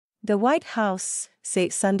The White House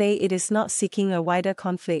said Sunday it is not seeking a wider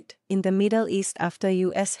conflict in the Middle East after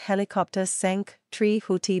U.S. helicopters sank 3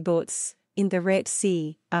 Houthi boats in the Red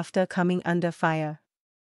Sea after coming under fire.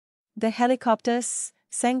 The helicopters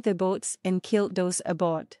sank the boats and killed those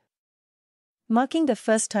aboard, marking the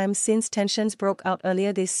first time since tensions broke out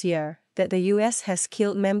earlier this year that the U.S. has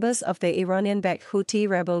killed members of the Iranian-backed Houthi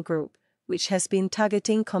rebel group, which has been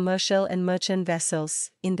targeting commercial and merchant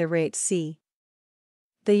vessels in the Red Sea.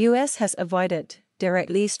 The U.S. has avoided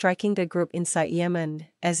directly striking the group inside Yemen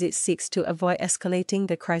as it seeks to avoid escalating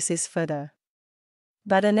the crisis further.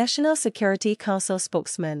 But a National Security Council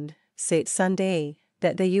spokesman said Sunday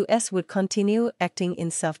that the U.S. would continue acting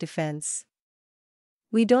in self-defense.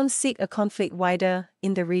 "We don't seek a conflict wider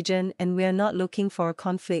in the region, and we are not looking for a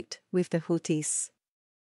conflict with the Houthis.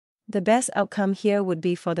 The best outcome here would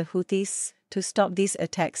be for the Houthis to stop these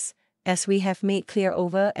attacks, as we have made clear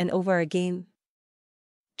over and over again,"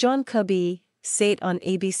 John Kirby said on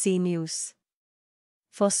ABC News.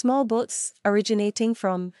 Four small boats originating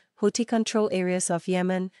from Houthi-controlled areas of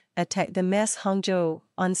Yemen attacked the Mas Hangzhou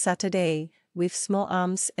on Saturday with small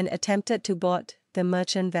arms and attempted to board the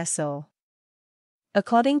merchant vessel,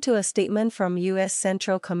 according to a statement from U.S.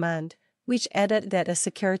 Central Command, which added that a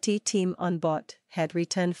security team on board had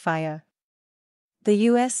returned fire. The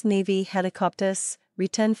U.S. Navy helicopters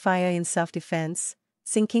returned fire in self-defense,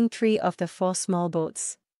 sinking 3 of the 4 small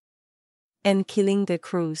boats and killing the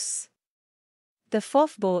crews. The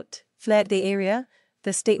 4th boat fled the area,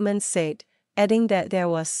 the statement said, adding that there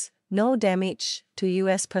was no damage to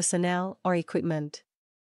U.S. personnel or equipment.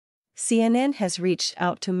 CNN has reached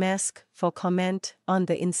out to Musk for comment on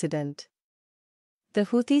the incident. The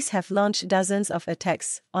Houthis have launched dozens of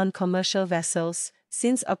attacks on commercial vessels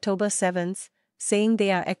since October 7, saying they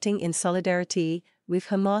are acting in solidarity with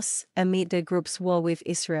Hamas amid the group's war with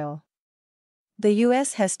Israel. The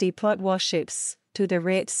U.S. has deployed warships to the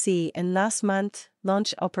Red Sea and last month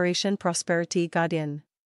launched Operation Prosperity Guardian,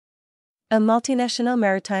 a multinational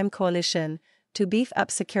maritime coalition to beef up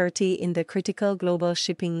security in the critical global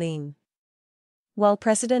shipping lane. While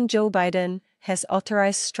President Joe Biden has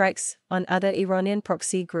authorized strikes on other Iranian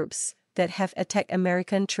proxy groups that have attacked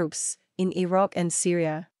American troops in Iraq and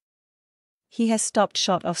Syria, he has stopped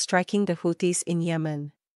short of striking the Houthis in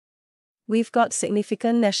Yemen. "We've got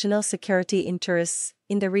significant national security interests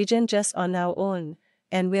in the region just on our own,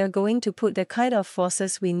 and we're going to put the kind of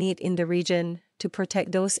forces we need in the region to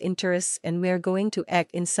protect those interests, and we're going to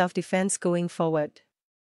act in self-defense going forward,"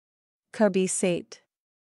 Kirby said.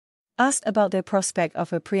 Asked about the prospect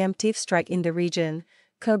of a preemptive strike in the region,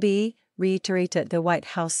 Kirby reiterated the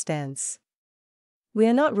White House stance. "We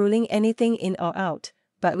are not ruling anything in or out,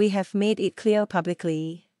 but we have made it clear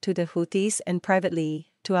publicly to the Houthis and privately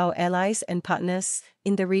to our allies and partners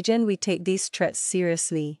in the region we take these threats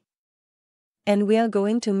seriously. And we are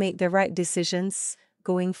going to make the right decisions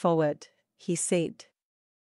going forward," he said.